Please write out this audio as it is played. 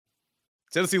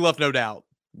Tennessee left no doubt.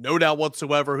 No doubt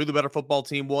whatsoever who the better football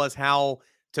team was, how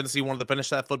Tennessee wanted to finish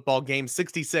that football game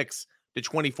 66-24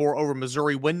 over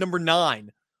Missouri. Win number 9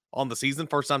 on the season.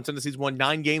 First time Tennessee's won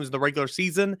 9 games in the regular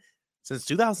season since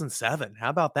 2007. How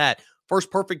about that?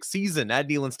 First perfect season at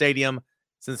Neyland Stadium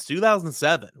since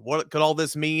 2007. What could all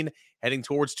this mean heading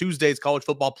towards Tuesday's college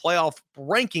football playoff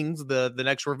rankings, the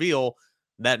next reveal?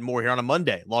 That and more here on a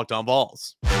Monday. Locked On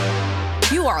Vols.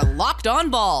 You are Locked On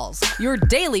Vols, your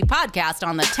daily podcast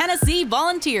on the Tennessee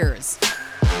Volunteers.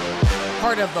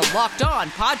 Part of the Locked On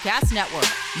Podcast Network,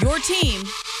 your team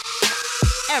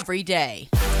every day.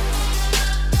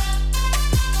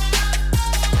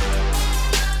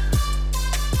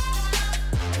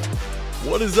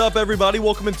 What is up, everybody?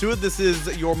 Welcome into it. This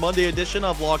is your Monday edition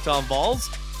of Locked On Vols.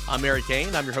 I'm Eric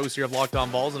Kane. I'm your host here of Locked On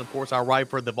Vols, and of course, I write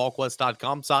for the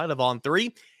VolQuest.com side of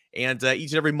On3. And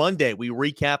each and every Monday, we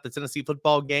recap the Tennessee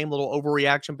football game, a little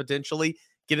overreaction potentially,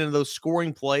 get into those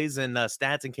scoring plays and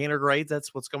stats and canter grades.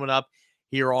 That's what's coming up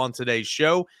here on today's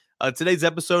show. Today's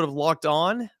episode of Locked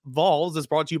On Vols is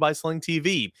brought to you by Sling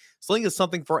TV. Sling is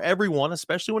something for everyone,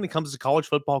 especially when it comes to college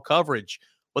football coverage.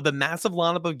 With a massive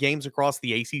lineup of games across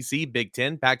the ACC, Big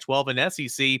Ten, Pac-12, and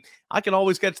SEC, I can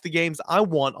always catch the games I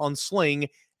want on Sling,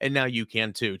 and now you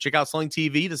can too. Check out Sling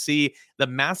TV to see the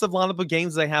massive lineup of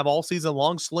games they have all season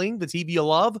long. Sling, the TV you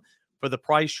love, for the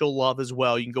price you'll love as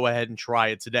well. You can go ahead and try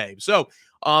it today. So,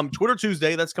 Twitter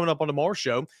Tuesday, that's coming up on tomorrow's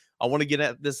show. I want to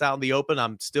get this out in the open.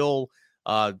 I'm still,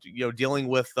 dealing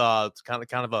with kind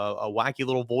of a wacky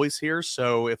little voice here.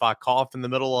 So if I cough in the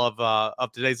middle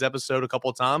of today's episode a couple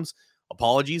of times,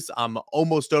 apologies. I'm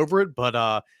almost over it,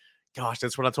 but gosh,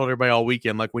 that's what I told everybody all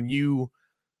weekend. Like when you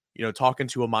talking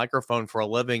to a microphone for a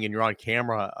living and you're on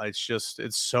camera, it's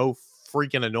so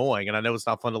freaking annoying. And I know it's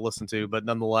not fun to listen to, but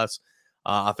nonetheless,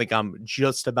 I think I'm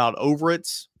just about over it,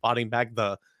 fighting back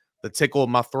the tickle in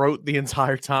my throat the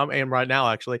entire time, and right now,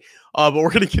 actually. But we're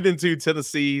going to get into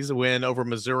Tennessee's win over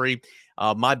Missouri,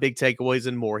 my big takeaways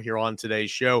and more here on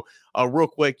today's show. Real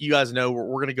quick, you guys know we're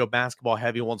going to go basketball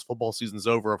heavy once football season's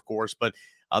over, of course, but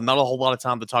not a whole lot of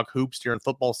time to talk hoops during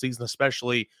football season,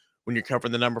 especially when you're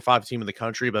covering the number 5 team in the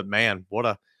country. But man,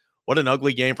 what an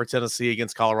ugly game for Tennessee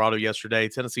against Colorado yesterday.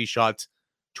 Tennessee shot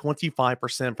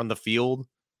 25% from the field,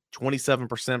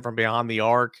 27% from behind the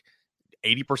arc,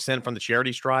 80% from the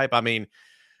charity stripe. I mean,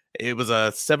 it was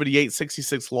a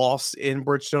 78-66 loss in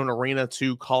Bridgestone Arena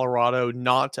to Colorado.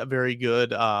 Not a very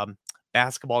good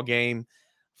basketball game.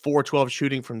 4-12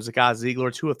 shooting from Zakai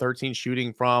Ziegler, 2-13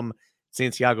 shooting from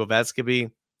Santiago Vescovi.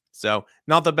 So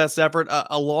not the best effort.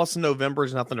 A loss in November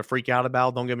is nothing to freak out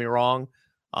about. Don't get me wrong.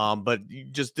 But you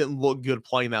just didn't look good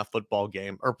playing that football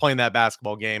game or playing that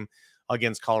basketball game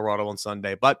against Colorado on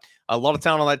Sunday. But a lot of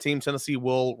talent on that team. Tennessee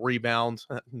will rebound,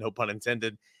 no pun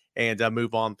intended, and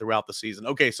move on throughout the season.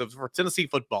 Okay, so for Tennessee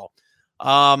football,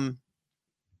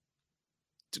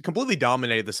 completely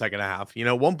dominated the second half.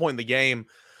 One point in the game,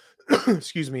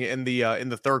 excuse me, in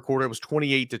the third quarter, it was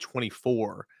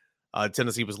 28-24.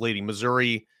 Tennessee was leading.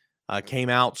 Missouri came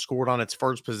out, scored on its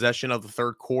first possession of the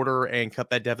third quarter, and cut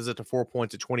that deficit to 4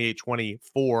 points at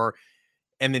 28-24.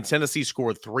 And then Tennessee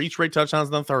scored 3 straight touchdowns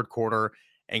in the third quarter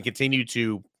and continued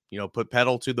to, put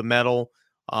pedal to the metal,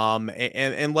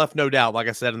 and left no doubt, like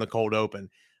I said, in the cold open.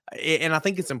 And I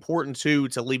think it's important, too,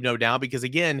 to leave no doubt because,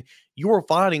 again, you are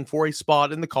fighting for a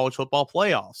spot in the college football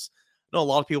playoffs. I know a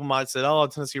lot of people might say, oh,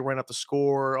 Tennessee ran up the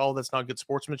score. Oh, that's not good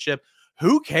sportsmanship.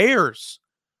 Who cares?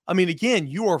 I mean, again,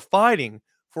 you are fighting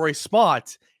for a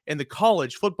spot in the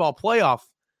college football playoff.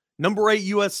 Number 8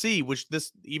 USC, which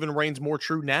this even reigns more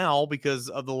true now because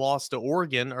of the loss to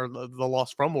Oregon or the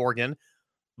loss from Oregon.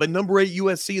 But number 8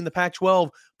 USC in the Pac-12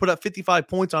 put up 55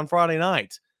 points on Friday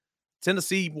night.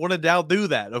 Tennessee wanted to outdo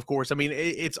that, of course. I mean,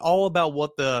 it's all about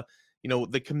what the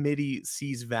committee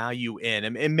sees value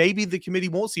in. And maybe the committee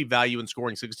won't see value in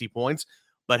scoring 60 points.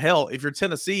 But hell, if you're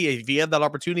Tennessee, if you have that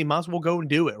opportunity, might as well go and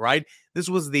do it, right? This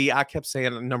was I kept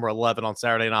saying number 11 on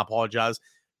Saturday, and I apologize.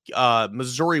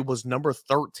 Missouri was number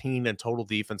 13 in total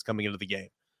defense coming into the game.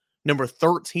 Number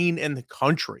 13 in the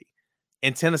country.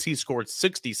 And Tennessee scored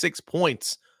 66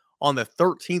 points on the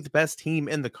 13th best team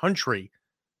in the country.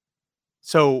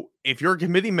 So if you're a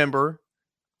committee member,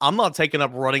 I'm not taking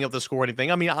up running up the score or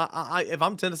anything. I mean, I if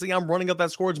I'm Tennessee, I'm running up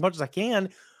that score as much as I can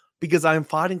because I'm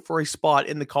fighting for a spot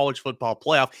in the college football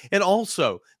playoff. And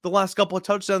also, the last couple of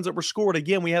touchdowns that were scored,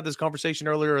 again, we had this conversation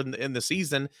earlier in the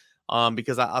season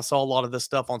because I saw a lot of this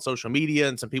stuff on social media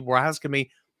and some people were asking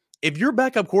me, if your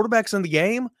backup quarterback's in the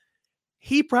game,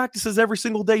 he practices every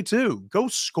single day too. Go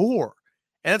score.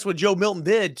 And that's what Joe Milton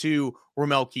did to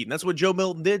Ramel Keaton. That's what Joe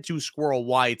Milton did to Squirrel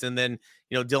White. And then,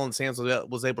 Dylan Sands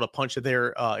was able to punch it there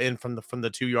in from the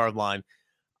 2-yard line.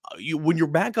 when your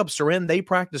backups are in, they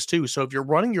practice too. So if you're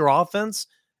running your offense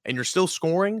and you're still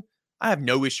scoring, I have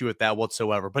no issue with that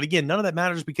whatsoever. But again, none of that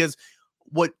matters because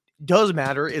what does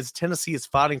matter is Tennessee is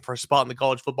fighting for a spot in the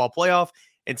college football playoff,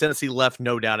 and Tennessee left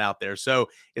no doubt out there. So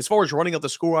as far as running up the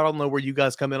score, I don't know where you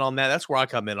guys come in on that. That's where I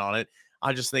come in on it.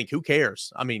 I just think, who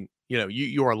cares? I mean,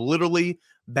 you are literally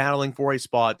battling for a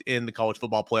spot in the college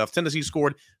football playoff. Tennessee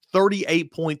scored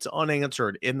 38 points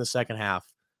unanswered in the second half.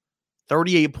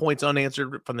 38 points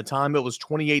unanswered from the time it was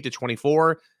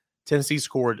 28-24. Tennessee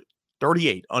scored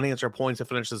 38 unanswered points to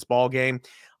finish this ball game.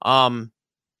 And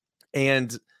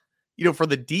for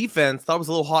the defense, that was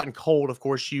a little hot and cold. Of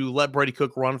course, you let Brady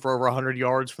Cook run for over 100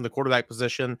 yards from the quarterback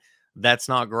position. That's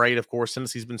not great. Of course,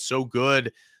 Tennessee's been so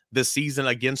good this season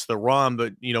against the run,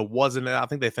 but, I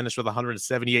think they finished with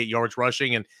 178 yards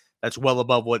rushing, and that's well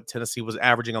above what Tennessee was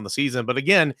averaging on the season. But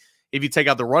again, if you take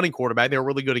out the running quarterback, they were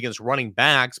really good against running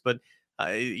backs, but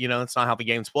that's not how the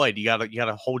game's played. You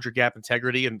gotta hold your gap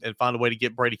integrity and find a way to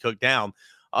get Brady Cook down.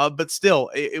 But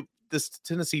still, this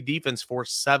Tennessee defense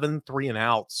forced 7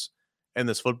 3-and-outs in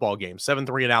this football game, 7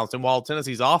 3-and-outs. And while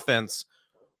Tennessee's offense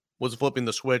was flipping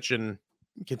the switch and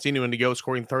continuing to go,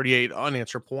 scoring 38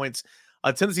 unanswered points,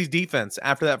 Tennessee's defense,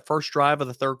 after that first drive of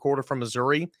the third quarter from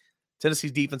Missouri,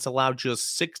 Tennessee's defense allowed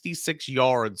just 66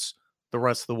 yards the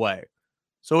rest of the way.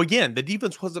 So again, the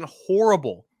defense wasn't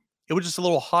horrible. It was just a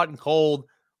little hot and cold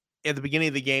at the beginning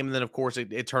of the game. And then, of course,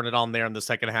 it turned it on there in the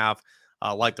second half,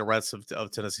 like the rest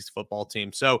of Tennessee's football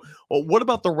team. So what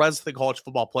about the rest of the college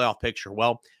football playoff picture?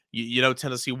 Well,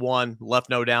 Tennessee won,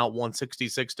 left no doubt, won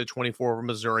 66-24 over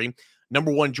Missouri.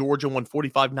 Number 1, Georgia won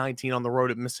 45-19 on the road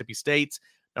at Mississippi State.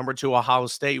 Number 2, Ohio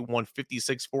State won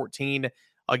 56-14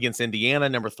 against Indiana.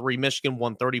 Number 3, Michigan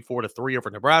won 34-3 over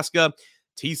Nebraska.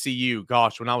 TCU,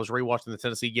 gosh, when I was rewatching the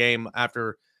Tennessee game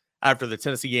after the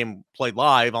Tennessee game played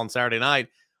live on Saturday night,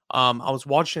 I was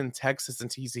watching Texas and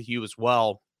TCU as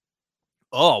well.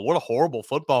 Oh, what a horrible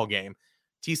football game.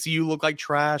 TCU looked like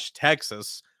trash.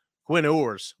 Texas, Quinn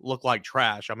Ewers looked like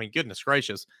trash. I mean, goodness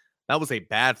gracious. That was a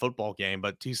bad football game,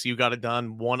 but TCU got it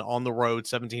done, won on the road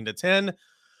 17-10.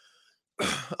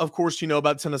 Of course, you know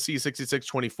about Tennessee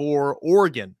 66-24.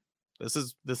 Oregon, this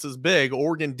is big.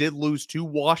 Oregon did lose to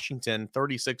Washington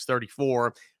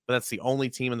 36-34, but that's the only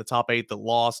team in the top 8 that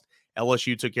lost.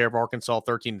 LSU took care of Arkansas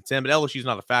 13-10, but LSU's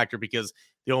not a factor because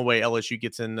the only way LSU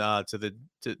gets in to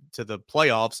the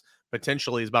playoffs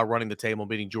potentially is by running the table,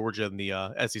 beating Georgia in the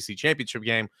SEC championship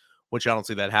game, which I don't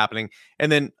see that happening.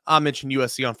 And then I mentioned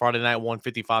USC on Friday night, won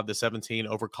 55-17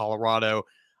 over Colorado.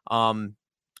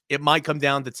 It might come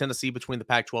down to Tennessee between the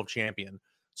Pac-12 champion.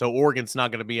 So Oregon's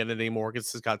not going to be in it anymore.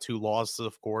 Oregon's got 2 losses,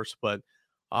 of course, but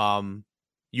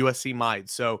USC might.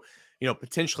 So,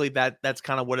 potentially that's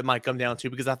kind of what it might come down to,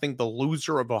 because I think the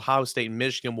loser of Ohio State and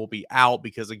Michigan will be out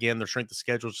because, again, their strength of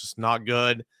schedule is just not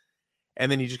good.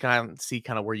 And then you just kind of see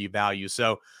where you value.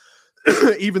 So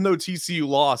even though TCU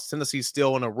lost, Tennessee's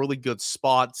still in a really good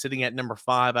spot, sitting at number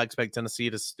 5. I expect Tennessee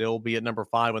to still be at number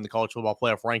 5 when the college football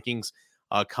playoff rankings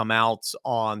come out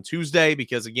on Tuesday,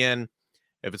 because, again,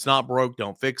 if it's not broke,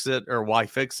 don't fix it, or why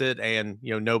fix it? And,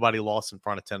 nobody lost in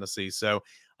front of Tennessee. So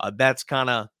that's kind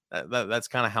of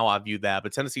how I view that.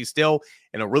 But Tennessee's still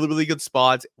in a really, really good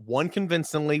spot. Won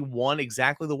convincingly, won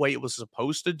exactly the way it was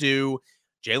supposed to do.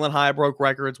 Jalen Hyatt broke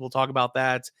records. We'll talk about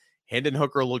that. Hendon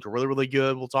Hooker looked really, really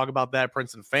good. We'll talk about that.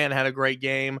 Princeton Fan had a great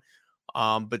game.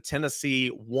 But Tennessee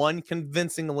won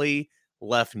convincingly,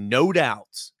 left no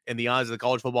doubts in the eyes of the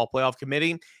College Football Playoff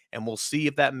Committee, and we'll see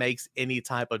if that makes any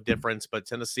type of difference. But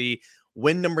Tennessee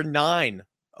win number 9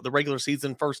 of the regular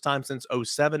season, first time since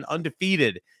 2007,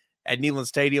 undefeated at Neyland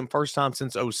Stadium, first time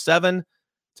since 2007.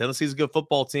 Tennessee's a good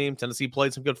football team. Tennessee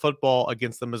played some good football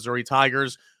against the Missouri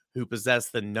Tigers, who possess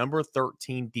the number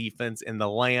 13 defense in the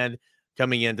land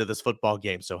coming into this football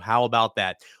game. So how about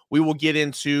that? We will get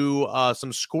into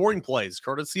some scoring plays,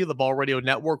 courtesy of the Ball Radio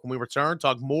Network, when we return.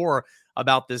 Talk more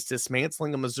about this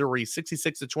dismantling of Missouri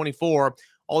 66-24.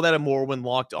 All that and more when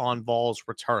Locked On Vols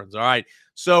returns. All right.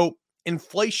 So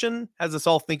inflation has us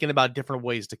all thinking about different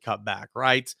ways to cut back,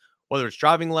 right? Whether it's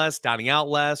driving less, dining out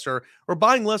less, or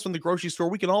buying less from the grocery store,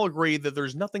 we can all agree that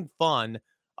there's nothing fun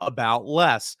about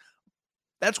less.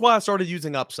 That's why I started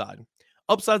using Upside.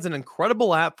 Upside's an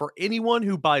incredible app for anyone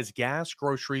who buys gas,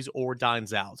 groceries, or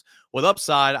dines out. With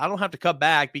Upside, I don't have to cut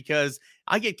back because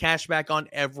I get cash back on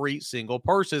every single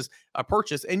purchase,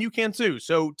 and you can too.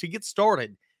 So to get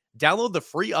started, download the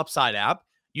free Upside app,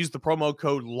 use the promo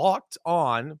code LOCKED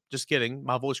ON. Just kidding,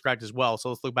 my voice cracked as well, so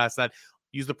let's look past that.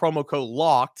 Use the promo code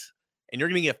LOCKED, and you're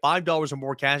going to get $5 or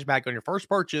more cash back on your first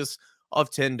purchase of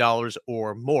 $10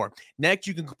 or more. Next,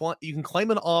 you can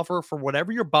claim an offer for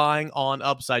whatever you're buying on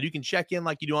Upside. You can check in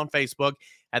like you do on Facebook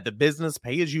at the business,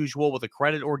 pay as usual with a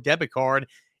credit or debit card,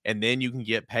 and then you can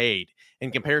get paid.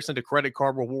 In comparison to credit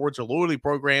card rewards or loyalty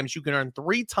programs, you can earn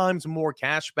 3 times more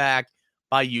cash back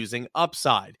by using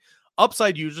Upside.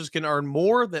 Upside users can earn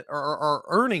more that are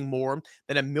earning more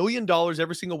than $1 million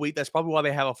every single week. That's probably why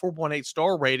they have a 4.8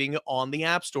 star rating on the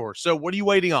App Store. So what are you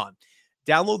waiting on?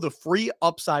 Download the free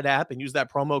Upside app and use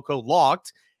that promo code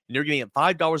LOCKED, and you're getting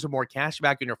 $5 or more cash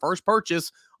back on your first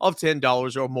purchase of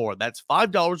 $10 or more. That's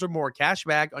 $5 or more cash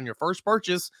back on your first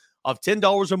purchase of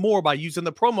 $10 or more by using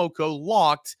the promo code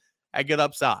LOCKED at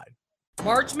GetUpside.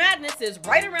 March Madness is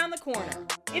right around the corner.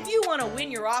 If you want to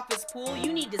win your office pool,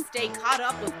 you need to stay caught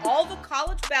up with all the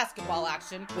college basketball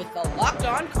action with the Locked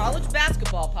On College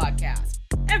Basketball Podcast.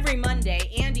 Every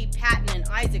Monday, Andy Patton and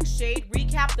Isaac Shade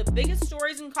recap the biggest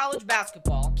stories in college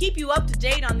basketball, keep you up to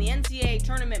date on the NCAA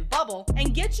tournament bubble,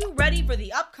 and get you ready for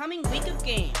the upcoming week of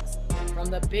games. From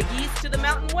the Big East to the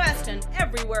Mountain West and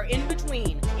everywhere in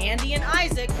between, Andy and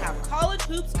Isaac have college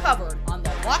hoops covered on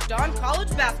the Locked On College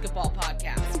Basketball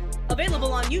Podcast.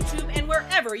 Available on YouTube and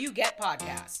wherever you get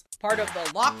podcasts. Part of the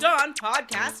Locked On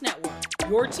Podcast Network.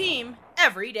 Your team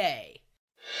every day.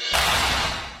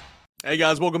 Hey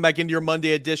guys, welcome back into your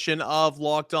Monday edition of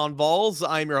Locked On Vols.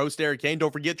 I'm your host, Eric Kane.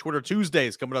 Don't forget, Twitter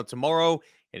Tuesdays coming up tomorrow.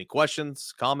 Any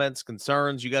questions, comments,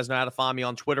 concerns, you guys know how to find me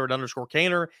on Twitter at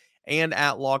 _Kaner and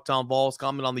at Locked On Vols.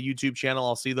 Comment on the YouTube channel.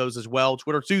 I'll see those as well.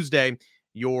 Twitter Tuesday,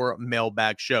 your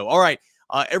mailbag show. All right.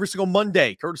 Every single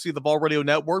Monday, courtesy of the Vol Radio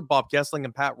Network, Bob Kessling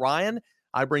and Pat Ryan,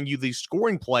 I bring you the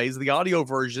scoring plays, the audio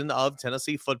version of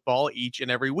Tennessee football each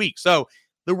and every week. So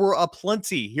there were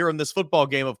plenty here in this football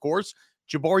game, of course.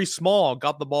 Jabari Small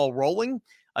got the ball rolling,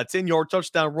 a 10-yard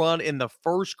touchdown run in the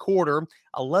first quarter,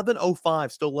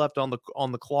 11:05 still left on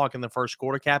the clock in the first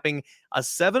quarter, capping a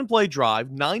 7-play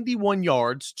drive, 91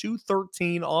 yards,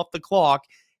 2:13 off the clock,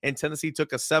 and Tennessee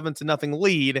took a 7-0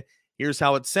 lead. Here's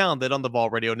how it sounded on the Vol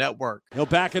Radio Network. He'll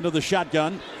back into the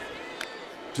shotgun.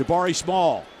 Jabari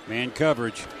Small, man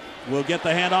coverage. Will get the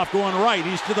handoff going right.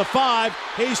 He's to the 5.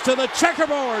 He's to the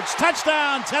checkerboards.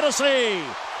 Touchdown, Tennessee.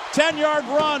 10-yard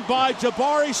run by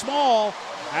Jabari Small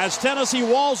as Tennessee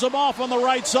walls him off on the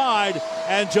right side.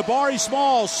 And Jabari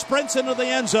Small sprints into the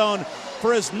end zone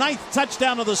for his 9th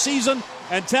touchdown of the season.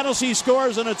 And Tennessee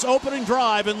scores in its opening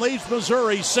drive and leads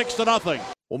Missouri 6-0.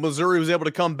 Well, Missouri was able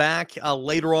to come back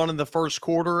later on in the first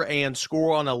quarter and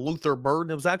score on a Luther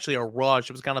Burden. It was actually a rush.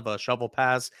 It was kind of a shovel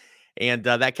pass, and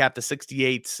that capped a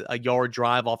 68-yard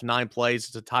drive off 9 plays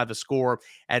to tie the score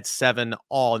at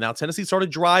 7-all. Now, Tennessee started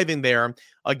driving there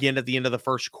again at the end of the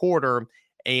first quarter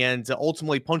and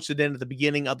ultimately punched it in at the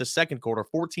beginning of the second quarter.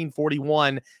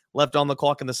 14:41 left on the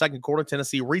clock in the second quarter.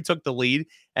 Tennessee retook the lead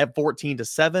at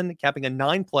 14-7, capping a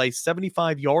 9-play,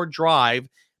 75-yard drive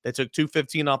that took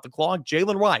 2:15 off the clock.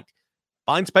 Jalen Wright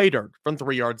finds pay dirt from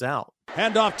 3 yards out.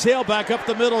 Handoff tailback up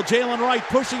the middle. Jalen Wright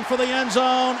pushing for the end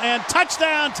zone, and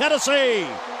touchdown, Tennessee.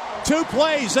 2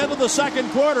 plays into the second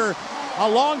quarter. A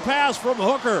long pass from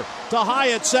Hooker to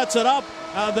Hyatt sets it up.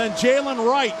 Then Jalen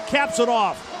Wright caps it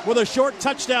off with a short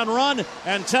touchdown run,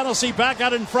 and Tennessee back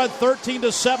out in front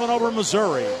 13-7 over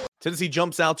Missouri. Tennessee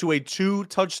jumps out to a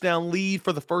 2-touchdown lead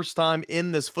for the first time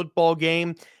in this football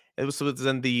game. It was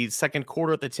in the second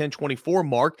quarter at the 10:24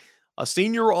 mark. A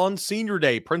senior on senior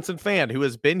day, Princeton fan, who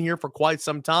has been here for quite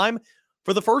some time,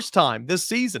 for the first time this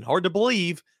season. Hard to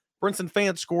believe, Princeton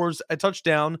fan scores a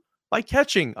touchdown by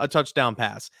catching a touchdown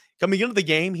pass. Coming into the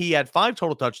game, he had 5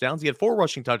 total touchdowns. He had 4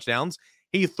 rushing touchdowns.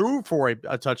 He threw for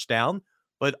a touchdown,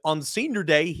 but on senior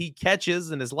day, he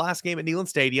catches in his last game at Neyland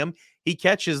Stadium. He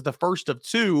catches the first of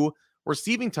 2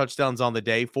 receiving touchdowns on the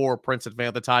day for Princeton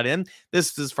fan, the tight end.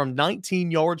 This is from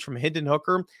 19 yards from Hendon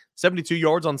Hooker, 72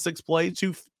 yards on 6 plays,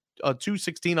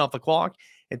 2:16 off the clock,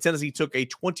 and Tennessee took a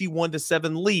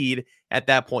 21-7 lead at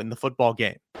that point in the football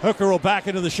game. Hooker will back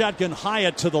into the shotgun.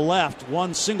 Hyatt to the left,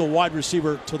 one single wide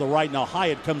receiver to the right. Now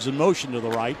Hyatt comes in motion to the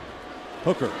right.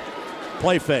 Hooker,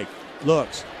 play fake,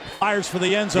 looks, fires for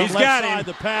the end zone. He's left got side, him.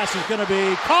 The pass is going to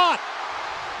be caught.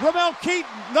 Ramel Keaton,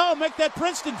 no, make that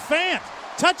Princeton Fant.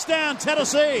 Touchdown,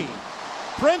 Tennessee.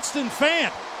 Princeton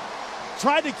Fant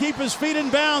tried to keep his feet in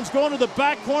bounds, going to the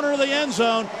back corner of the end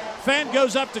zone. Fant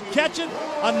goes up to catch it.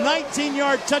 A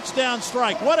 19-yard touchdown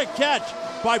strike. What a catch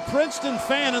by Princeton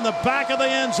Fant in the back of the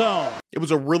end zone. It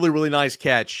was a really, really nice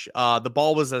catch. The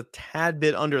ball was a tad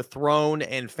bit underthrown,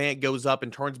 and Fant goes up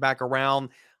and turns back around.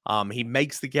 He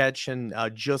makes the catch and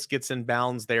just gets in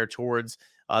bounds there towards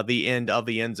the end of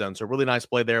the end zone. So really nice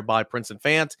play there by Princeton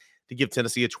Fant to give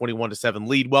Tennessee a 21-7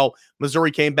 lead. Well,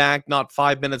 Missouri came back not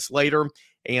 5 minutes later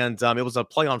And it was a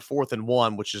play on 4th and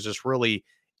 1, which is just really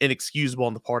inexcusable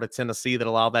on the part of Tennessee that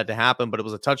allowed that to happen. But it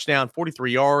was a touchdown,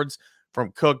 43 yards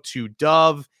from Cook to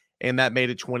Dove, and that made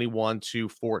it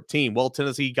 21-14. Well,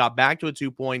 Tennessee got back to a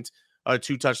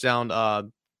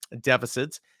 2-touchdown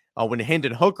deficit when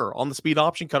Hendon Hooker on the speed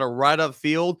option cut it right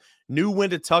upfield, knew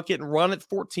when to tuck it and run it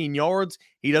 14 yards.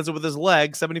 He does it with his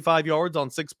leg, 75 yards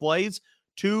on 6 plays,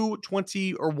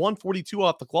 142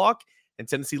 off the clock, and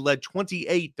Tennessee led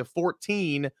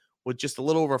 28-14 with just a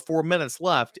little over 4 minutes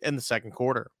left in the second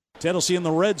quarter. Tennessee in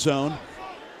the red zone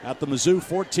at the Mizzou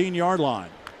 14-yard line.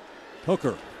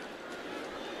 Hooker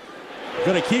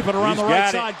going to keep it around the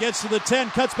right side, gets to the 10,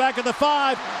 cuts back at the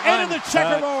 5, into the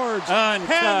checkerboards.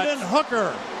 Hendon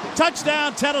Hooker,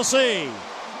 touchdown Tennessee.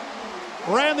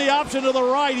 Ran the option to the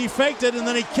right, he faked it, and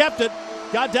then he kept it,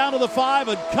 got down to the 5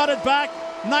 and cut it back.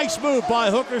 Nice move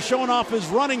by Hooker, showing off his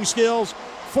running skills.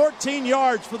 14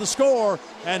 yards for the score,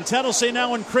 and Tennessee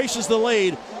now increases the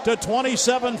lead to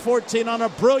 27-14 on a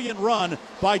brilliant run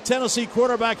by Tennessee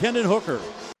quarterback Hendon Hooker.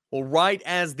 Well, right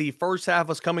as the first half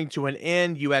was coming to an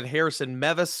end, you had Harrison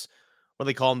Mevis, what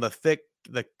they call him, the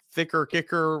thicker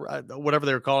kicker, whatever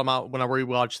they were calling him out when I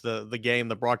rewatched the game,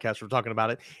 the broadcast were talking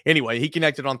about it. Anyway, he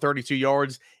connected on 32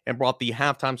 yards and brought the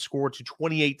halftime score to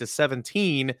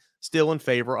 28-17, still in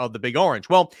favor of the Big Orange.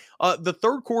 Well, the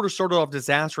third quarter started off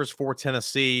disastrous for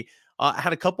Tennessee.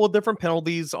 Had a couple of different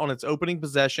penalties on its opening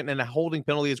possession and a holding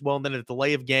penalty as well, and then a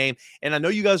delay of game. And I know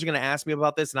you guys are going to ask me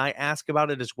about this, and I asked about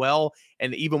it as well.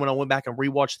 And even when I went back and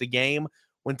rewatched the game,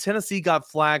 when Tennessee got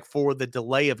flagged for the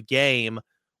delay of game,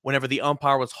 whenever the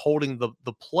umpire was holding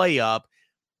the play up,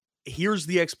 here's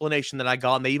the explanation that I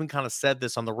got. And they even kind of said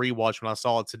this on the rewatch when I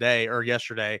saw it today or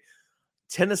yesterday.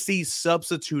 Tennessee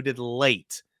substituted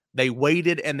late. They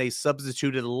waited and they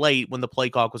substituted late when the play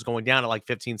clock was going down at like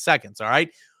 15 seconds. All right.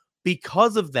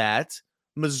 Because of that,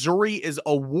 Missouri is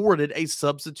awarded a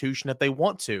substitution if they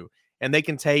want to, and they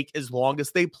can take as long as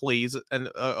they please,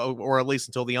 and or at least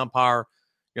until the umpire,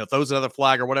 throws another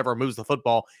flag or whatever, moves the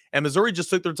football. And Missouri just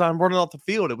took their time running off the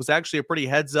field. It was actually a pretty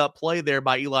heads-up play there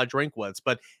by Eli Drinkwitz,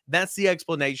 but that's the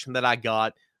explanation that I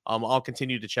got. I'll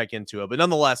continue to check into it. But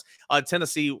nonetheless,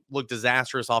 Tennessee looked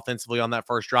disastrous offensively on that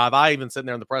first drive. I even sitting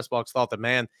there in the press box thought that,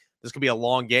 man, this could be a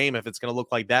long game if it's going to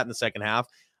look like that in the second half.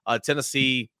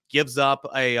 Tennessee gives up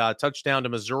a touchdown to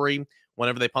Missouri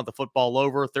whenever they punt the football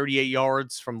over, 38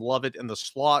 yards from Lovett in the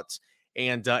slot.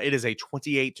 And it is a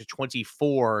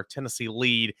 28-24 Tennessee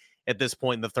lead at this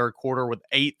point in the third quarter with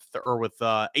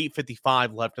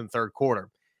 8:55 left in the third quarter.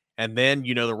 And then,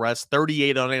 the rest,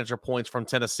 38 unanswered points from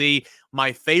Tennessee.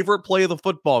 My favorite play of the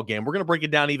football game. We're going to break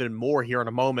it down even more here in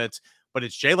a moment, but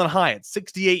it's Jalin Hyatt,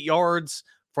 68 yards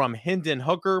from Hendon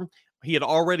Hooker. He had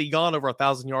already gone over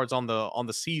 1,000 yards on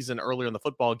the season earlier in the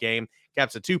football game.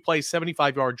 Caps a 2-play,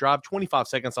 75-yard drive, 25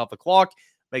 seconds off the clock.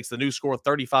 Makes the new score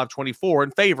 35-24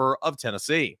 in favor of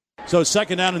Tennessee. So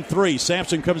 2nd down and 3.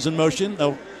 Sampson comes in motion.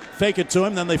 They'll fake it to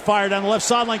him. Then they fire down the left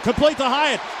sideline. Complete to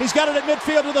Hyatt. He's got it at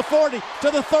midfield to the 40,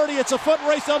 to the 30. It's a foot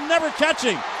race. They'll never catch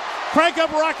him. Crank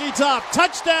up Rocky Top.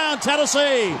 Touchdown,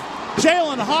 Tennessee.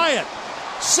 Jalin Hyatt,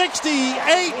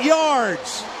 68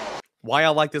 yards. Why I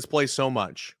like this play so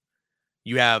much.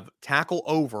 You have tackle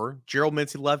over. Gerald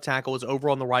Mincy, left tackle, is over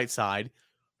on the right side.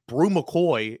 Brew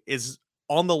McCoy is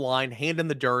on the line, hand in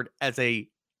the dirt as a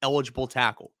eligible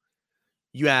tackle.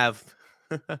 You have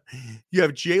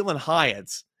Jalin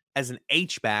Hyatt as an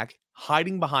H-back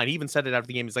hiding behind. He even said it after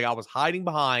the game. He's like, I was hiding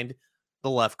behind the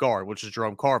left guard, which is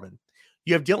Jerome Carvin.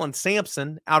 You have Dylan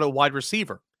Sampson out at wide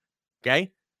receiver.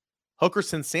 Okay? Hooker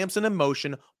sends Sampson in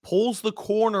motion, pulls the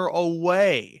corner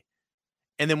away.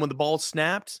 And then when the ball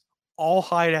snapped, all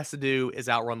Hyatt has to do is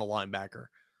outrun the linebacker.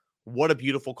 What a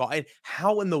beautiful call. And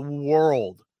how in the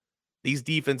world these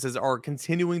defenses are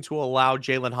continuing to allow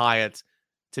Jalin Hyatt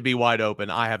to be wide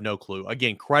open, I have no clue.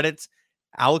 Again, credit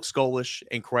Alex Golesh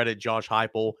and credit Josh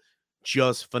Heupel.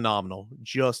 Just phenomenal.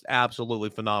 Just absolutely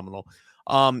phenomenal.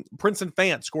 Princeton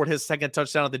Fant scored his second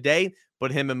touchdown of the day,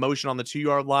 put him in motion on the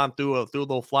 2-yard line, threw a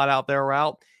little flat out there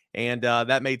route, and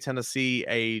that made Tennessee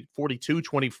a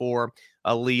 42-24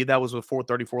 lead. That was with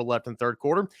 4:34 left in the third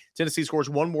quarter. Tennessee scores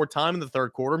one more time in the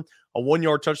third quarter, a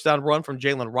 1-yard touchdown run from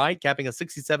Jalen Wright, capping a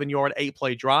 67-yard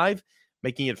 8-play drive,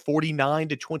 making it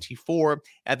 49-24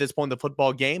 at this point in the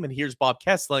football game. And here's Bob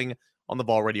Kessling on the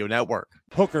Ball Radio Network.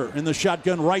 Hooker in the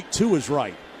shotgun, right to his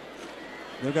right.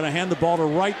 They're going to hand the ball to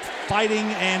Wright, fighting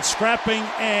and scrapping,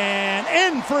 and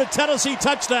in for a Tennessee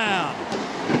touchdown.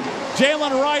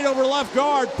 Jalen Wright over left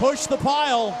guard, pushed the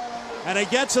pile, and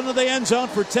it gets into the end zone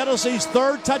for Tennessee's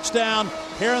third touchdown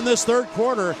here in this third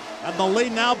quarter. And the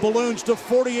lead now balloons to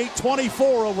 48-24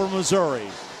 over Missouri.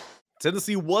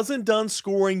 Tennessee wasn't done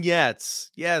scoring yet.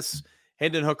 Yes,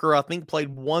 Hendon Hooker, I think, played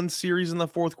one series in the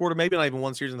fourth quarter, maybe not even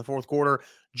one series in the fourth quarter.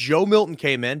 Joe Milton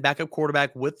came in, backup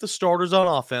quarterback with the starters on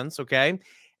offense, okay?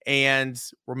 And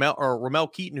Ramel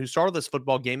Keaton, who started this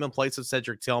football game in place of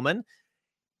Cedric Tillman,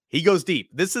 he goes deep.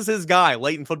 This is his guy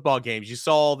late in football games. You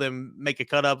saw them make a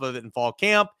cut up of it in fall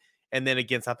camp, and then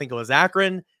against, I think it was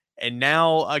Akron, and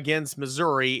now against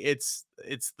Missouri, it's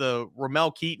the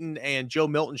Ramel Keaton and Joe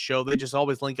Milton show. They just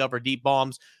always link up for deep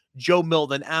bombs. Joe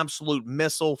Milton, an absolute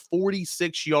missile,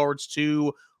 46 yards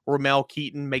to Ramel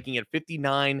Keaton, making it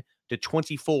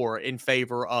 59-24 in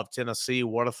favor of Tennessee.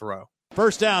 What a throw.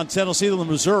 First down, Tennessee to the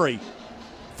Missouri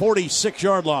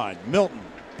 46-yard line. Milton,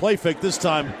 play fake this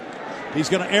time. He's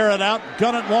going to air it out,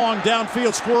 gun it long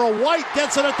downfield. Squirrel White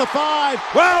gets it at the 5.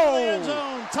 Whoa! End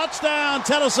zone. Touchdown,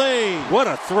 Tennessee. What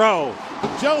a throw.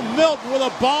 Joe Milton with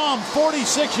a bomb,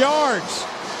 46 yards.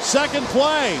 Second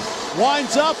play,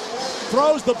 winds up,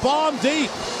 throws the bomb deep.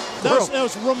 It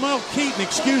was Ramel Keaton,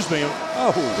 excuse me.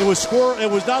 Oh. It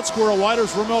was not Squirrel White, it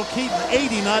was Ramel Keaton,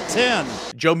 80, not 10.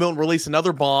 Joe Milton released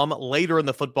another bomb later in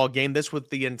the football game, this with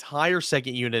the entire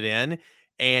second unit in,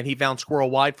 and he found Squirrel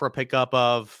White for a pickup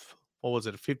of,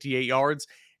 58 yards,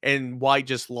 and White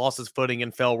just lost his footing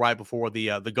and fell right before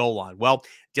the goal line. Well,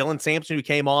 Dylan Sampson, who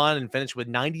came on and finished with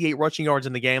 98 rushing yards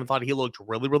in the game, thought he looked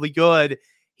really, really good.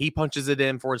 He punches it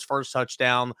in for his first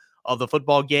touchdown of the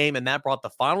football game, and that brought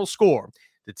the final score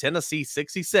to Tennessee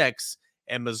 66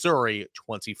 and Missouri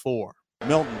 24.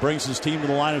 Milton brings his team to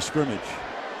the line of scrimmage.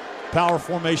 Power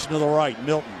formation to the right.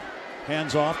 Milton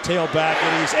hands off, tailback,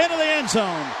 and he's into the end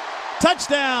zone.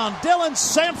 Touchdown, Dylan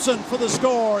Sampson for the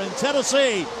score, and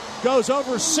Tennessee goes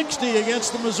over 60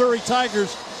 against the Missouri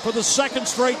Tigers for the second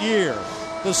straight year.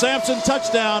 The Sampson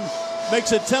touchdown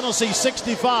makes it Tennessee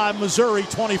 65, Missouri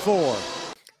 24.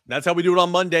 That's how we do it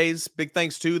on Mondays. Big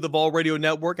thanks to the Ball Radio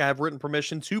Network. I have written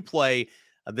permission to play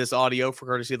this audio for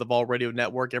courtesy of the Ball Radio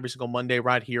Network every single Monday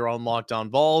right here on Locked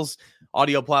On Vols,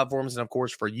 audio platforms, and of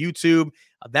course for YouTube.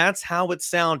 That's how it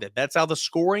sounded. That's how the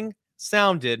scoring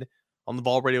sounded on the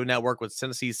Ball Radio Network with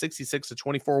Tennessee's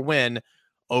 66-24 win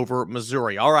over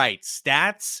Missouri. All right,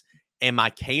 stats and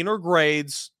my Caner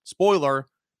grades. Spoiler,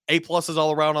 A-pluses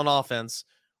all around on offense.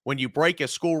 When you break a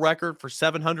school record for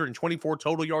 724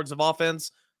 total yards of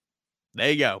offense, there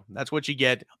you go. That's what you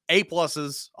get.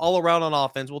 A-pluses all around on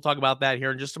offense. We'll talk about that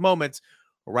here in just a moment,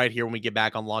 right here when we get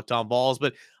back on Locked On Vols.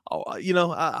 But,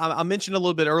 I mentioned a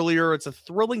little bit earlier, it's a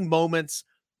thrilling moment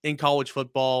in college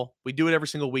football. We do it every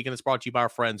single week, and it's brought to you by our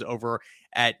friends over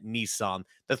at Nissan.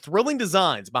 The thrilling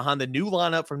designs behind the new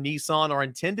lineup from Nissan are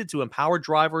intended to empower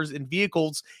drivers in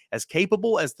vehicles as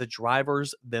capable as the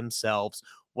drivers themselves.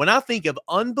 When I think of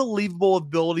unbelievable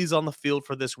abilities on the field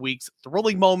for this week's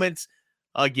thrilling moments,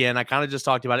 again, I kind of just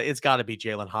talked about it. It's got to be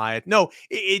Jalin Hyatt. No,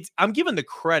 I'm giving the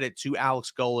credit to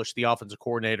Alex Golesh, the offensive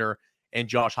coordinator, and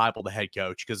Josh Heupel, the head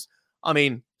coach, because,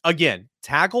 again,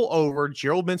 tackle over.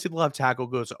 Gerald Mincy, the left tackle,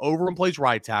 goes over and plays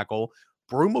right tackle.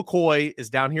 Brew McCoy is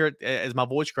down here, as my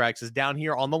voice cracks, is down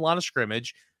here on the line of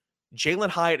scrimmage. Jalin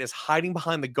Hyatt is hiding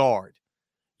behind the guard.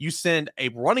 You send a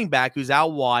running back who's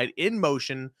out wide in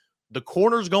motion. The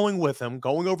corner's going with him,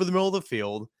 going over the middle of the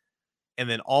field. And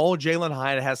then all Jalin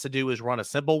Hyatt has to do is run a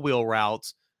simple wheel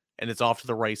route, and it's off to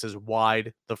the races,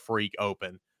 wide the freak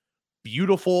open.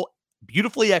 Beautifully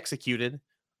executed,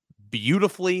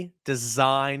 beautifully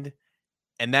designed,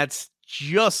 and that's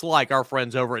just like our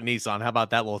friends over at Nissan. How about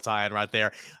that little tie-in right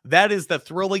there? That is the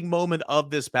thrilling moment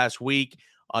of this past week.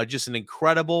 Just an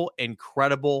incredible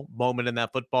moment in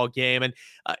that football game. And,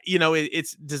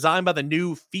 it's designed by the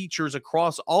new features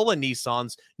across all of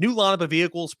Nissan's new lineup of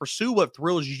vehicles. Pursue what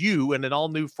thrills you in an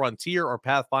all-new Frontier or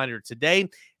Pathfinder today.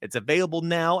 It's available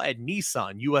now at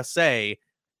NissanUSA.com.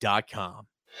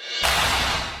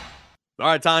 All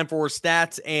right, time for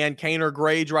stats and Caner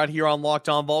grades right here on Locked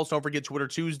On Vols. Don't forget Twitter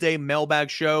Tuesday, mailbag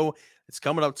show. It's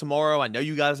coming up tomorrow. I know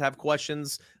you guys have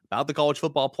questions about the college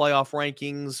football playoff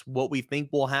rankings, what we think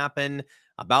will happen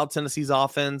about Tennessee's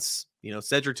offense.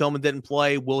 Cedric Tillman didn't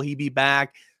play. Will he be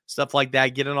back? Stuff like that.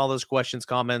 Get in all those questions,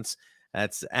 comments.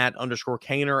 That's at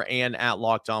 _Caner and at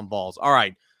Locked On Vols. All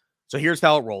right, so here's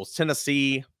how it rolls.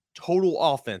 Tennessee total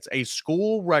offense, a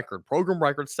school record, program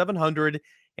record,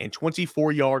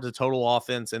 724 yards of total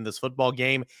offense in this football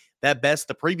game. That best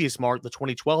the previous mark the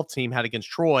 2012 team had against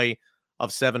Troy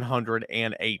of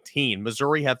 718.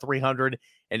 Missouri had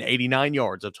 389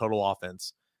 yards of total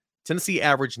offense. Tennessee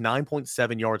averaged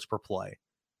 9.7 yards per play.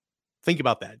 Think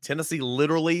about that. Tennessee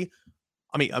literally,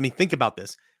 think about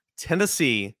this.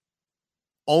 Tennessee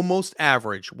almost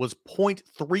average was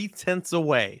 0.3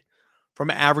 away from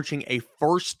averaging a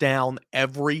first down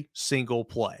every single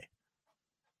play.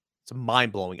 It's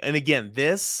mind-blowing. And again,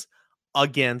 this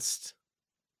against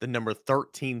the number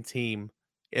 13 team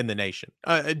in the nation.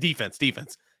 Defense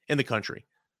in the country.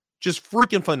 Just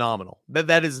freaking phenomenal.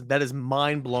 That is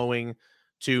mind-blowing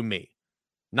to me.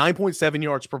 9.7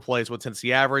 yards per play is what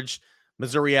Tennessee averaged.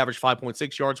 Missouri averaged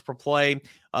 5.6 yards per play.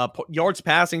 Yards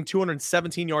passing,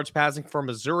 217 yards passing for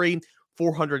Missouri,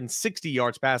 460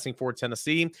 yards passing for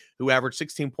Tennessee, who averaged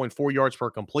 16.4 yards per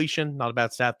completion. Not a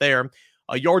bad stat there.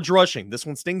 Yards rushing. This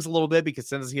one stings a little bit because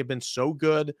Tennessee have been so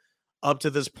good up to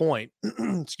this point.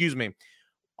 Excuse me.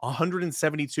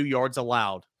 172 yards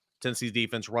allowed. Tennessee's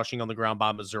defense rushing on the ground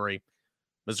by Missouri.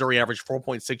 Missouri averaged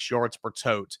 4.6 yards per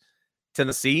tote.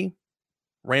 Tennessee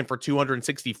ran for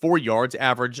 264 yards,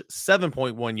 averaged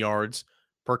 7.1 yards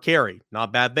per carry.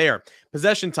 Not bad there.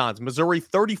 Possession times. Missouri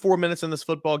 34 minutes in this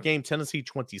football game. Tennessee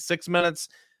 26 minutes.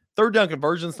 Third down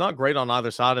conversions, not great on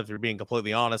either side if you're being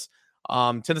completely honest.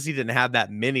 Tennessee didn't have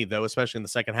that many, though, especially in the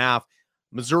second half.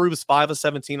 Missouri was 5 of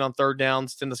 17 on third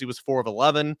downs. Tennessee was 4 of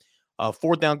 11.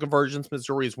 Fourth down conversions,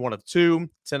 Missouri is 1 of 2.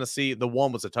 Tennessee, the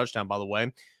one was a touchdown, by the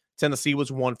way. Tennessee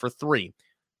was 1 for 3.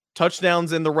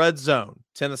 Touchdowns in the red zone.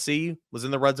 Tennessee was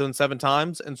in the red zone 7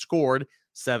 times and scored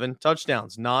 7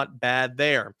 touchdowns. Not bad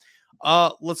there.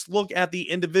 Let's look at the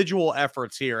individual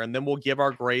efforts here, and then we'll give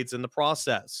our grades in the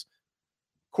process.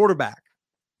 Quarterback.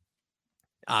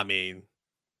 I mean,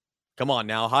 come on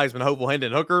now. Heisman hopeful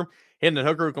Hendon Hooker. Hendon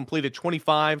Hooker completed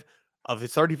 25 of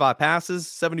his 35 passes,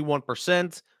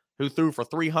 71%, who threw for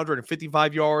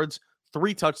 355 yards,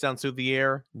 3 touchdowns through the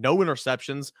air, no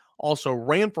interceptions, also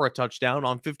ran for a touchdown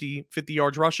on 50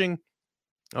 yards rushing.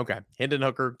 Okay, Hendon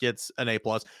Hooker gets an A+.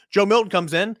 Joe Milton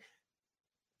comes in,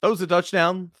 throws a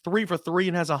touchdown, 3 for 3,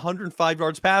 and has 105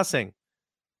 yards passing.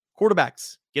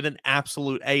 Quarterbacks get an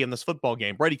absolute A in this football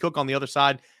game. Brady Cook on the other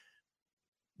side,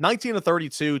 19 of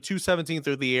 32, 217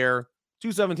 through the air.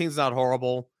 217 is not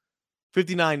horrible.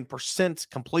 59%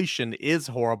 completion is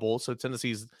horrible. So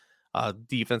Tennessee's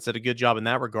defense did a good job in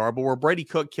that regard. But where Brady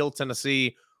Cook killed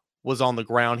Tennessee was on the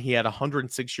ground. He had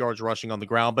 106 yards rushing on the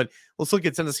ground. But let's look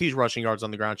at Tennessee's rushing yards on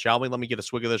the ground, shall we? Let me get a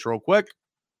swig of this real quick.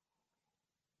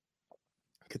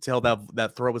 Could tell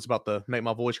that throw was about to make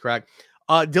my voice crack.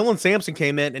 Dylan Sampson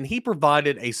came in, and he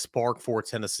provided a spark for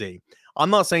Tennessee.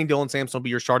 I'm not saying Dylan Sampson will be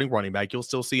your starting running back. You'll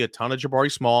still see a ton of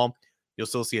Jabari Small. You'll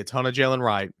still see a ton of Jalen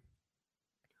Wright.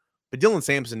 But Dylan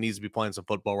Sampson needs to be playing some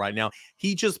football right now.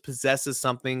 He just possesses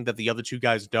something that the other two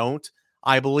guys don't,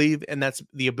 I believe, and that's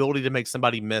the ability to make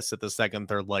somebody miss at the second,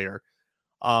 third layer.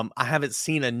 I haven't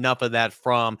seen enough of that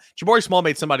from Jabari Small.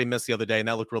 Made somebody miss the other day, and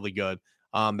that looked really good.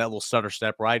 That little stutter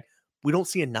step, right? We don't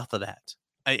see enough of that.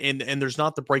 And there's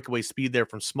not the breakaway speed there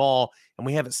from Small, and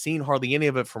we haven't seen hardly any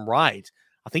of it from Wright.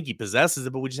 I think he possesses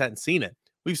it, but we just hadn't seen it.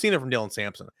 We've seen it from Dylan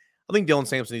Sampson. I think Dylan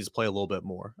Sampson needs to play a little bit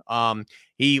more.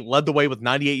 He led the way with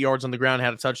 98 yards on the ground,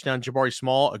 had a touchdown. Jabari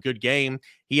Small, a good game.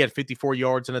 He had 54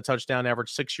 yards and a touchdown,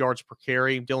 averaged 6 yards per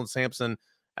carry. Dylan Sampson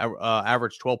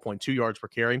averaged 12.2 yards per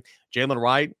carry. Jalen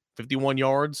Wright, 51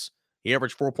 yards. He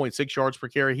averaged 4.6 yards per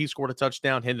carry. He scored a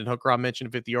touchdown. Hendon Hooker, I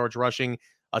mentioned, 50 yards rushing,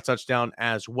 a touchdown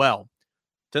as well.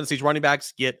 Tennessee's running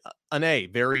backs get an A.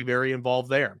 Very, very involved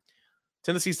there.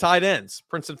 Tennessee's tight ends.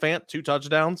 Princeton Fant, 2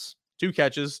 touchdowns, 2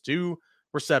 catches, 2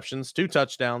 receptions, 2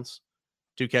 touchdowns,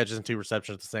 2 catches, and 2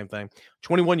 receptions. The same thing.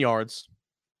 21 yards.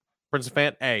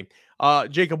 Princeton Fant, A.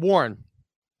 Jacob Warren.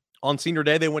 On senior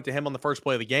day, they went to him on the first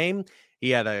play of the game.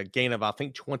 He had a gain of, I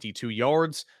think, 22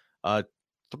 yards.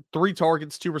 3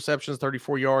 targets, 2 receptions,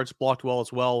 34 yards. Blocked well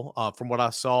as well. From what I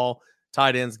saw,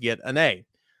 tight ends get an A.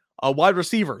 Wide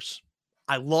receivers.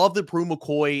 I love that Bru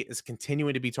McCoy is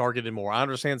continuing to be targeted more. I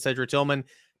understand Cedric Tillman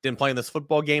didn't play in this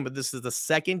football game, but this is the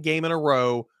second game in a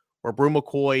row where Bru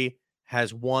McCoy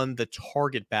has won the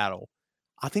target battle.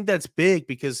 I think that's big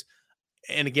because,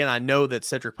 and again, I know that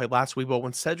Cedric played last week, but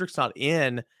when Cedric's not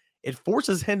in, it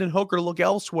forces Hendon Hooker to look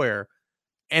elsewhere.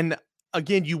 And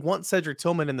again, you want Cedric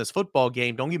Tillman in this football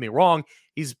game. Don't get me wrong.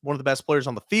 He's one of the best players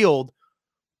on the field.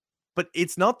 But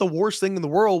it's not the worst thing in the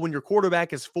world when your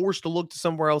quarterback is forced to look to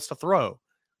somewhere else to throw.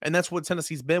 And that's what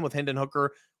Tennessee's been with Hendon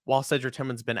Hooker while Cedric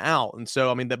Tillman's been out. And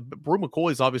so, I mean, Bru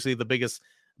McCoy is obviously the biggest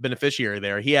beneficiary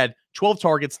there. He had 12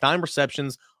 targets, 9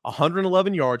 receptions,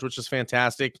 111 yards, which is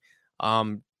fantastic.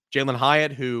 Jalen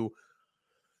Hyatt, who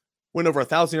went over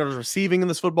 1,000 yards receiving in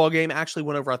this football game, actually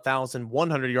went over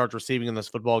 1,100 yards receiving in this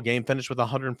football game, finished with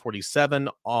 147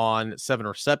 on 7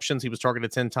 receptions. He was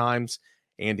targeted 10 times.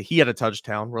 And he had a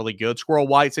touchdown, really good. Squirrel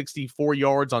White, 64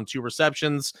 yards on 2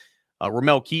 receptions.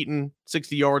 Ramel Keaton,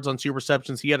 60 yards on 2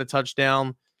 receptions. He had a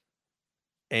touchdown.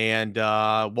 And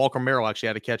Walker Merrill actually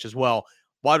had a catch as well.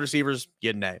 Wide receivers,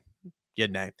 get an A.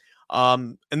 Get an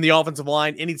A. In the offensive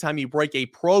line, anytime you break a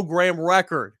program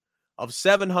record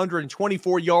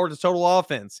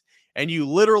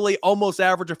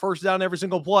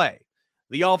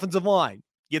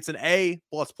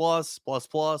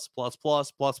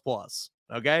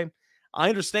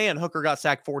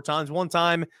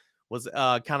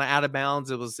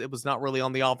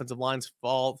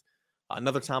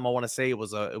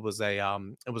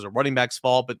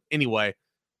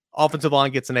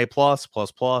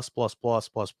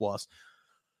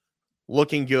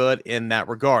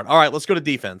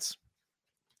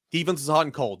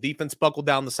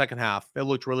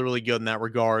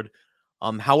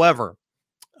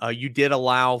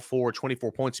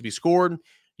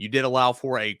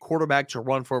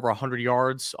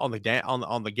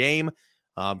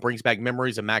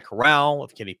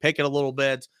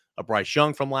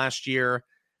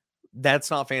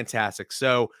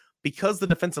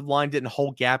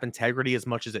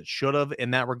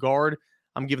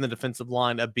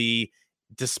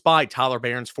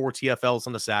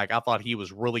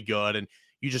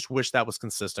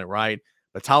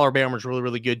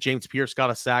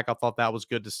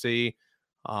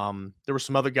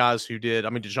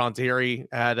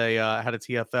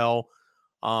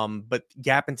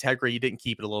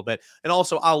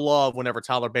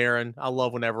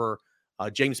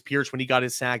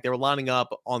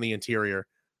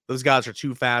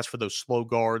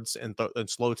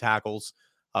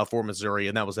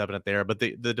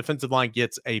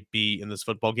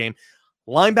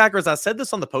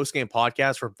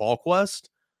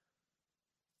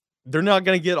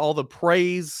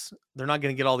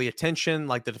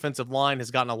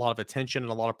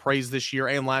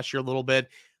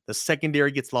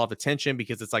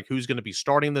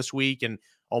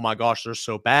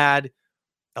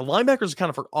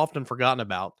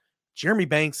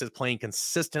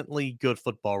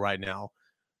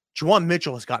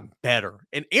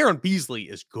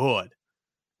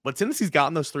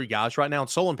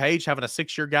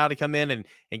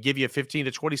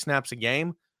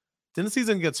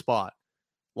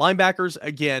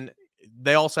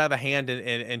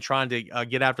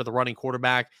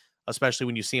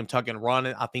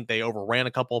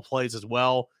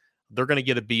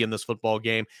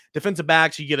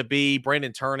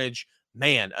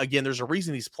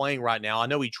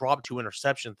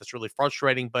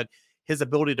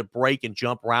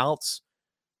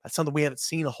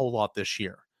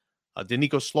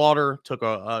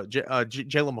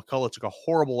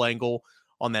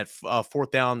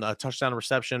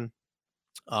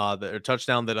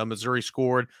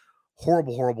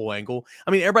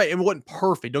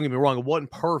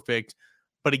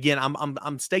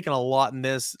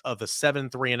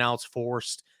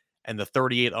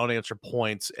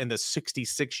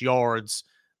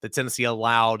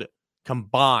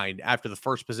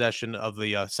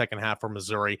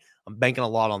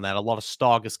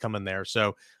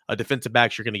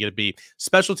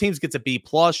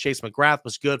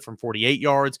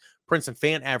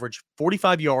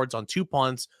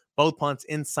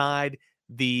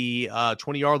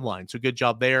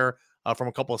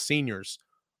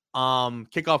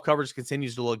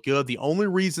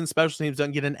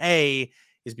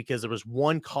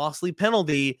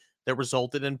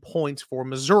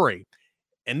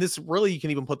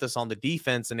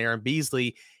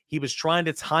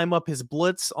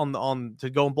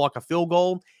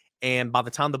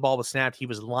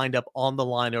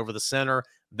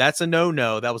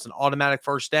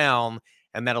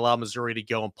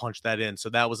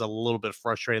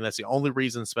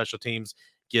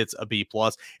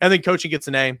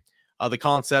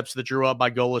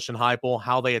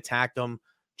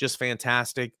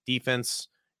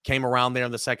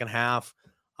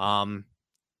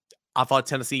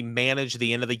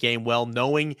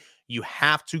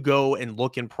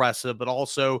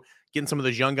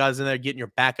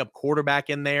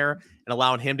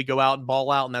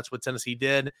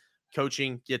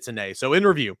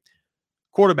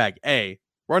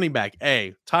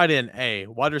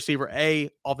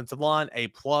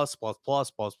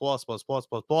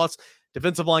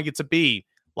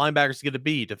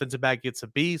B. Defensive back gets a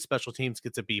B, special teams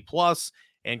gets a B+,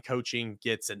 and coaching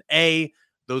gets an A.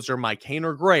 Those are my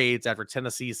Caner grades after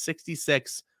Tennessee's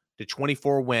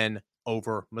 66-24 win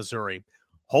over Missouri.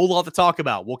 Whole lot to talk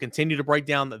about. We'll continue to break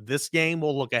down this game.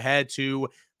 We'll look ahead to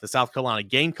the South Carolina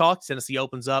Gamecocks. Tennessee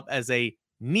opens up as a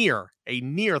near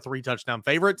 3-touchdown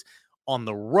favorite on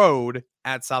the road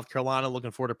at South Carolina.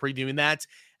 Looking forward to previewing that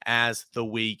as the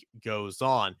week goes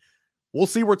on. We'll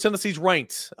see where Tennessee's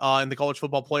ranked in the college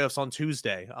football playoffs on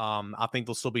Tuesday. I think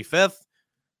they'll still be 5th.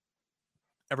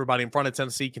 Everybody in front of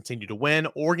Tennessee continue to win.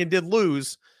 Oregon did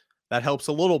lose that helps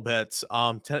a little bit.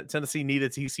 Tennessee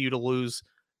needed TCU to lose.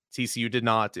 TCU did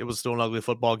not. It was still an ugly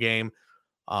football game.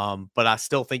 But I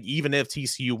still think even if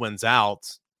TCU wins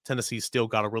out, Tennessee's still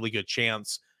got a really good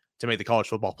chance to make the college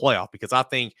football playoff, because I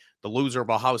think the loser of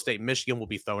Ohio State and Michigan will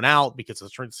be thrown out because the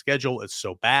strength schedule is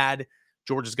so bad.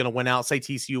 Georgia's going to win out. Say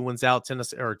TCU wins out,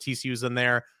 Tennessee or TCU's in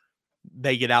there,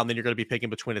 they get out, and then you're going to be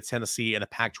picking between a Tennessee and a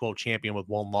Pac-12 champion with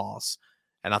one loss.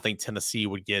 And I think Tennessee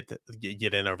would get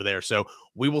in over there. So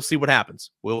we will see what happens.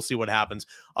 We'll see what happens.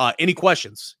 Any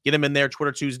questions? Get them in there.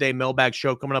 Twitter Tuesday mailbag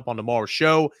show coming up on tomorrow's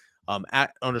show.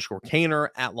 At _Caner,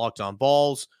 at Locked On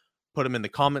Balls. Put them in the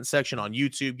comment section on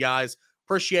YouTube, guys.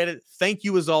 Appreciate it. Thank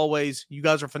you as always. You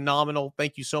guys are phenomenal.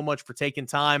 Thank you so much for taking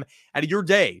time out of your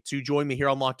day to join me here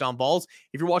on Locked On Balls.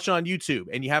 If you're watching on YouTube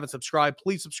and you haven't subscribed,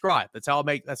 please subscribe. That's how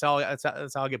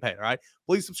I get paid. All right.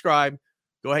 Please subscribe.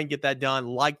 Go ahead and get that done.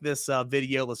 Like this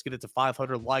video. Let's get it to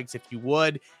 500 likes if you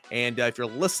would. And if you're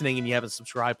listening and you haven't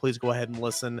subscribed, please go ahead and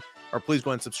listen, or please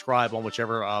go ahead and subscribe on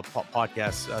whichever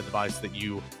podcast device that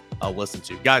you listen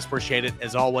to. Guys, appreciate it.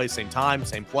 As always, same time,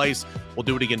 same place. We'll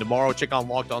do it again tomorrow. Check out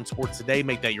Locked On Sports Today.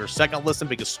 Make that your second listen.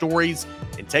 Biggest stories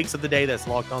and takes of the day. That's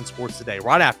Locked On Sports Today,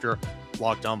 right after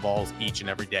Locked On Balls each and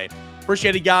every day.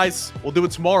 Appreciate it, guys. We'll do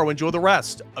it tomorrow. Enjoy the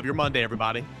rest of your Monday,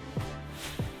 everybody.